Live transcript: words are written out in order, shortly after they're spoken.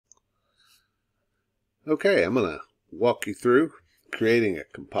Okay, I'm going to walk you through creating a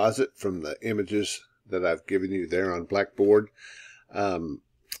composite from the images that I've given you there on Blackboard.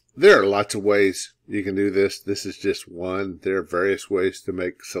 There are lots of ways you can do this. This is just one. There are various ways to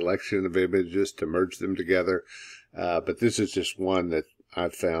make selection of images, to merge them together. But this is just one that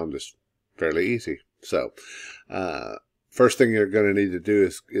I've found is fairly easy. So, first thing you're going to need to do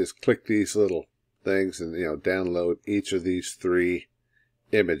is click these little things and, download each of these three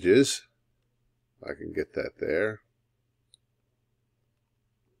images. I can get that there.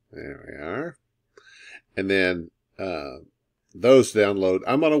 There we are. And then those download.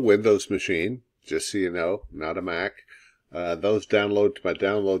 I'm on a Windows machine, just so you know, not a Mac. Those download to my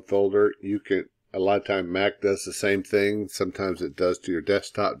download folder. You can. A lot of time Mac does the same thing. Sometimes it does to your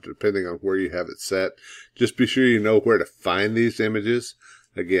desktop, depending on where you have it set. Just be sure you know where to find these images.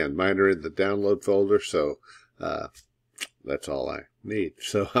 Again, mine are in the download folder, so that's all I need.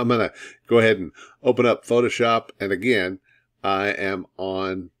 So I'm going to go ahead and open up Photoshop. And again, I am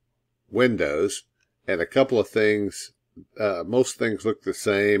on Windows. And a couple of things, most things look the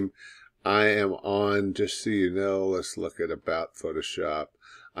same. I am on, just so you know, let's look at About Photoshop.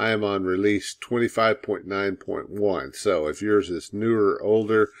 I am on release 25.9.1. So if yours is newer or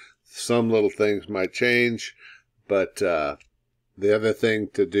older, some little things might change. But the other thing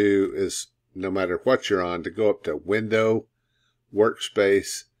to do is, no matter what you're on, to go up to Window,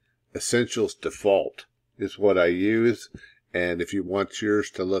 Workspace, Essentials Default is what I use. And if you want yours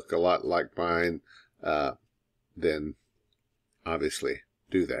to look a lot like mine, then obviously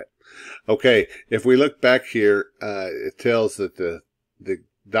do that. Okay, if we look back here, it tells that the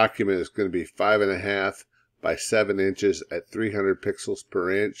document is going to be 5.5 by 7 inches at 300 pixels per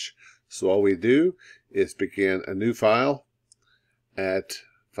inch. So all we do is begin a new file at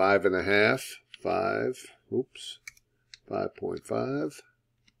 5.5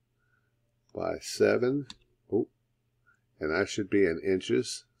 by 7. Oh, and I should be in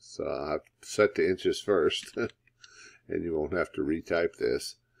inches, so I've set the inches first, and you won't have to retype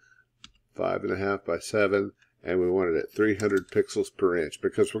this. 5.5 by 7, and we want it at 300 pixels per inch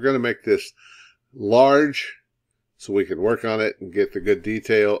because we're going to make this large so we can work on it and get the good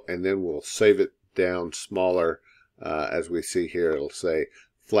detail, and then we'll save it down smaller. As we see here, it'll say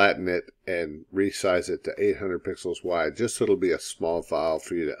flatten it and resize it to 800 pixels wide, just so it'll be a small file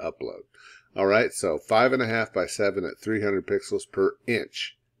for you to upload. All right, so 5.5 by 7 at 300 pixels per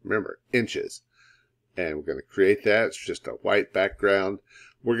inch. Remember, inches. And we're going to create that. It's just a white background.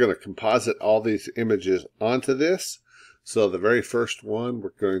 We're going to composite all these images onto this. So the very first one,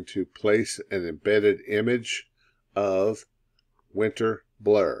 we're going to place an embedded image of winter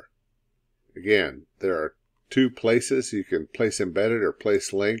blur. Again, there are two places you can place embedded or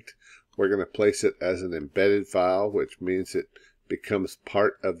place linked. We're going to place it as an embedded file, which means it becomes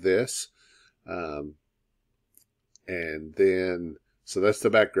part of this. And then, so that's the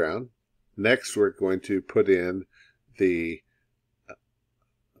background. Next, we're going to put in the,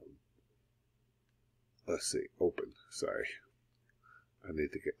 let's see, open, sorry. I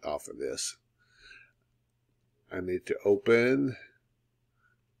need to get off of this. I need to open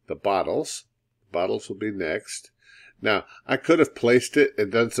the bottles. Bottles will be next. Now, I could have placed it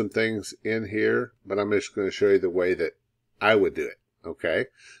and done some things in here, but I'm just going to show you the way that I would do it. Okay,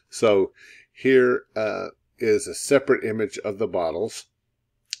 so here is a separate image of the bottles.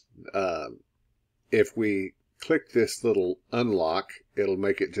 If we click this little unlock, it'll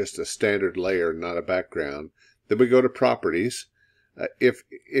make it just a standard layer, not a background. Then we go to properties. If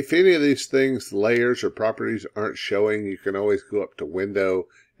any of these things, layers or properties, aren't showing, you can always go up to Window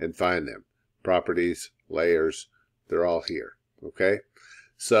and find them. Properties, layers, they're all here. Okay,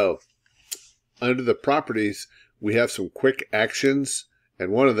 so under the properties, we have some quick actions,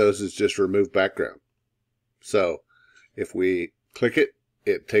 and one of those is just remove background. So if we click it,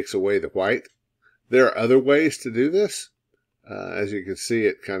 it takes away the white. There are other ways to do this. As you can see,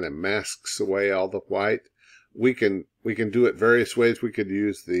 it kind of masks away all the white. We can do it various ways. We could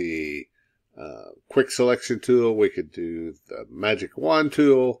use the quick selection tool. We could do the magic wand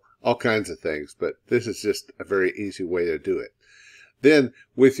tool, all kinds of things. But this is just a very easy way to do it. Then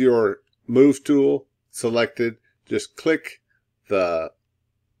with your move tool selected, just click the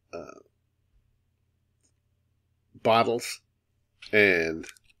bottles, and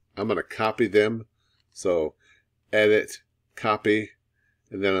I'm going to copy them. So edit, copy,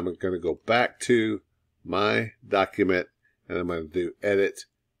 and then I'm going to go back to my document, and I'm going to do edit,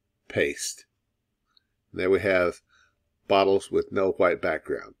 paste. And there we have bottles with no white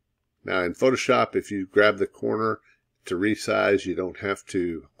background. Now in Photoshop, if you grab the corner to resize, you don't have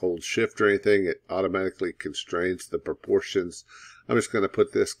to hold shift or anything. It automatically constrains the proportions. I'm just going to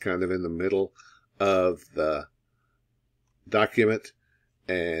put this kind of in the middle of the document,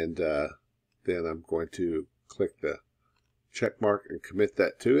 and then I'm going to click the check mark and commit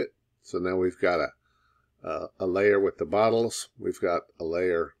that to it. So now we've got a layer with the bottles, we've got a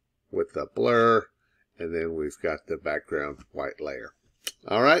layer with the blur, and then we've got the background white layer.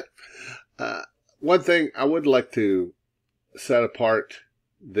 All right. One thing I would like to set apart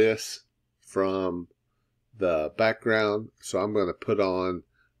this from the background, so I'm going to put on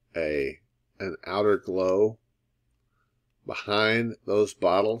an outer glow behind those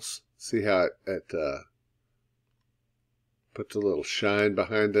bottles. See how it puts a little shine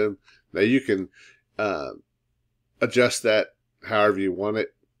behind them. Now you can adjust that however you want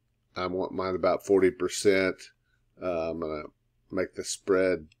it. I want mine about 40%. I'm going to make the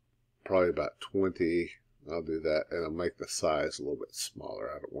spread probably about 20. I'll do that, and I'll make the size a little bit smaller.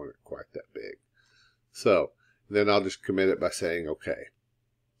 I don't want it quite that big. So then I'll just commit it by saying OK.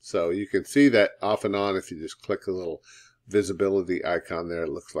 So you can see that off and on. If you just click the little visibility icon there,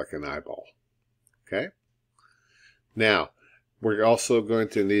 it looks like an eyeball. Okay. Now we're also going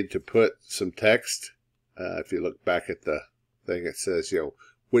to need to put some text. If you look back at the thing, it says,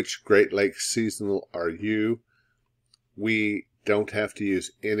 which Great Lakes seasonal are you? We don't have to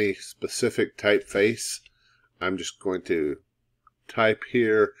use any specific typeface. I'm just going to type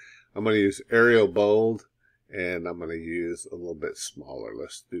here. I'm going to use Arial Bold, and I'm going to use a little bit smaller.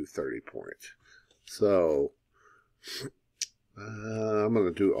 Let's do 30 point. So I'm going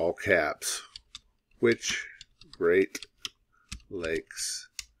to do all caps. Which Great Lakes,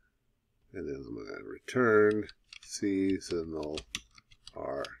 and then I'm going to return seasonal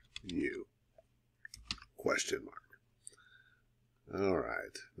are you? Question mark. All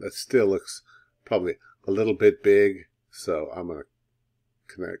right, that still looks probably a little bit big, so I'm going to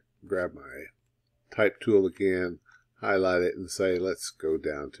grab my type tool again, highlight it, and say let's go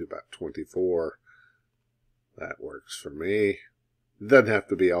down to about 24. That works for me. It doesn't have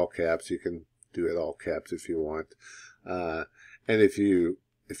to be all caps. You can do it all caps if you want. And if you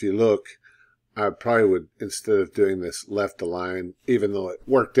look, I probably would, instead of doing this left align, even though it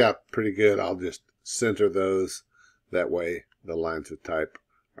worked out pretty good, I'll just center those. That way the lines of type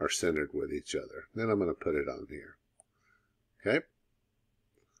are centered with each other. Then I'm going to put it on here. Okay.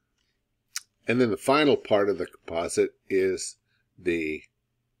 And then the final part of the composite is the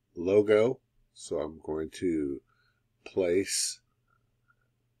logo. So I'm going to place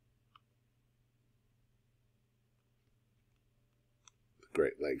the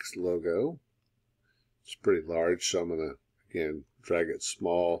Great Lakes logo. It's pretty large, so I'm going to, again, drag it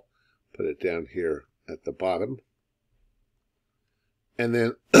small, put it down here at the bottom. And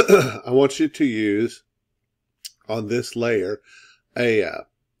then I want you to use, on this layer, a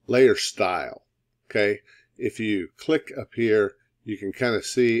layer style. Okay? If you click up here, you can kind of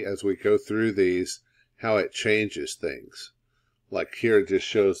see as we go through these how it changes things. Like here it just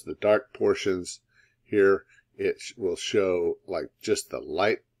shows the dark portions. Here it will show like just the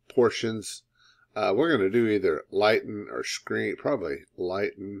light portions. We're going to do either lighten or screen, probably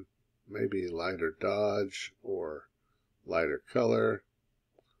lighten, maybe lighter dodge or lighter color.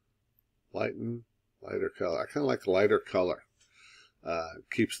 Lighten, lighter color. I kind of like lighter color.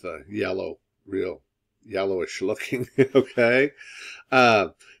 Keeps the yellow real yellowish looking. Okay.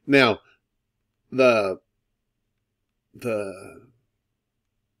 Now that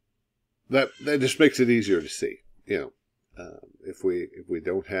just makes it easier to see. If we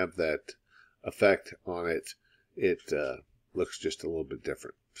don't have that effect on it, it looks just a little bit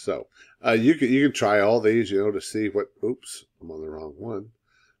different. So you can try all these, to see what. Oops, I'm on the wrong one.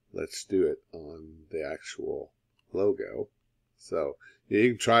 Let's do it on the actual logo. So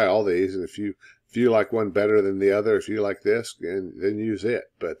you can try all these, and if you like one better than the other, if you like this, then use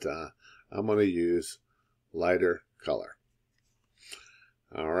it. But I'm going to use lighter color.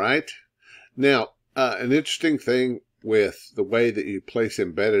 All right. Now, an interesting thing with the way that you place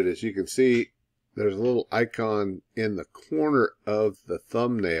embedded is you can see there's a little icon in the corner of the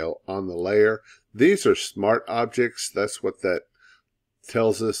thumbnail on the layer. These are smart objects. That's what that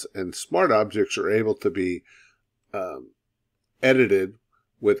tells us. And smart objects are able to be edited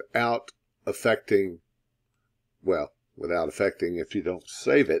without affecting, if you don't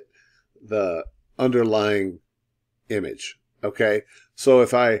save it, the underlying image. Okay, so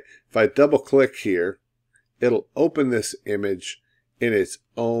if I double click here, it'll open this image in its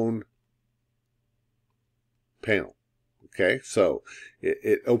own panel. Okay, so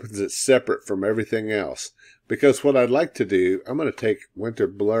it opens it separate from everything else. Because what I'd like to do, I'm going to take Winter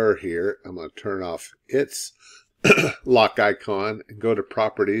Blur here. I'm going to turn off its lock icon and go to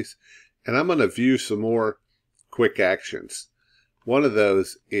Properties. And I'm going to view some more quick actions. One of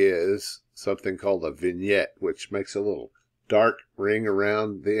those is something called a vignette, which makes a little dark ring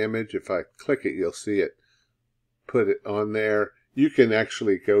around the image. If I click it, you'll see it put it on there. You can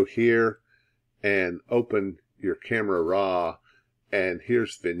actually go here and open your camera raw, and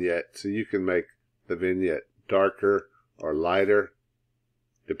here's vignette. So you can make the vignette darker or lighter,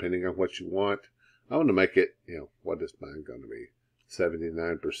 depending on what you want. I want to make it, what is mine going to be?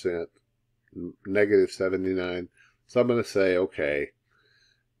 79%, negative 79. So I'm going to say, okay.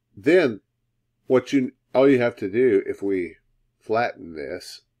 Then all you have to do, if we flatten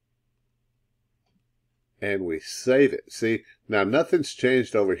this and we save it. See, now nothing's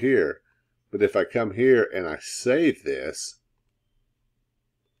changed over here, but if I come here and I save this,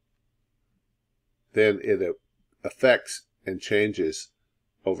 then it affects and changes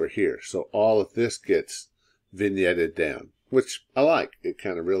over here. So all of this gets vignetted down, which I like. It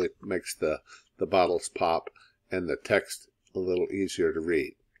kind of really makes the bottles pop and the text a little easier to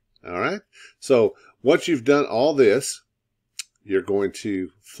read. All right. So once you've done all this, you're going to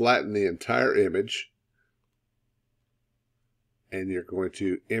flatten the entire image, and you're going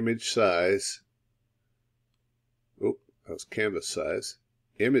to image size. Oh, that was canvas size.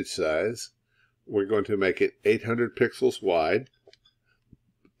 Image size. We're going to make it 800 pixels wide.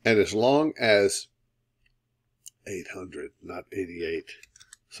 And as long as 800, not 88,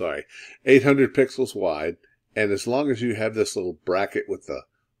 sorry, 800 pixels wide. And as long as you have this little bracket with the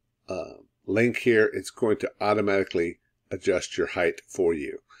link here, it's going to automatically adjust your height for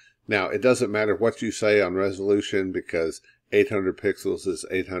you. Now, it doesn't matter what you say on resolution, because 800 pixels is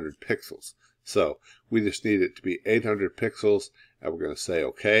 800 pixels. So we just need it to be 800 pixels, and we're going to say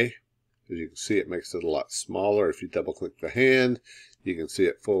OK. As you can see, it makes it a lot smaller. If you double click the hand, you can see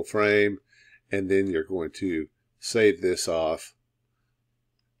it full frame. And then you're going to save this off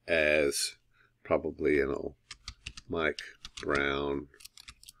as probably, Mike Brown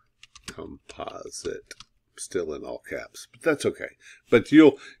Composite, still in all caps, but that's okay. But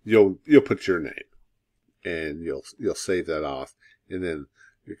you'll put your name, and you'll save that off, and then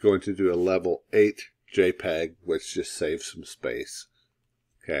you're going to do a level 8 JPEG, which just saves some space.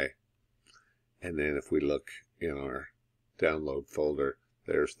 Okay, and then if we look in our download folder,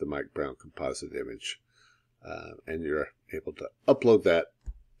 there's the Mike Brown Composite image, and you're able to upload that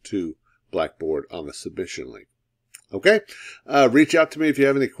to Blackboard on the submission link. Okay, reach out to me if you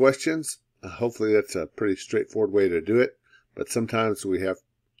have any questions. Hopefully that's a pretty straightforward way to do it, but sometimes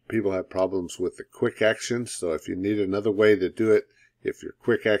people have problems with the quick actions. So if you need another way to do it, if your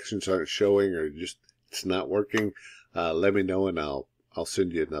quick actions aren't showing or it's not working, let me know, and I'll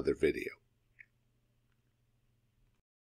send you another video.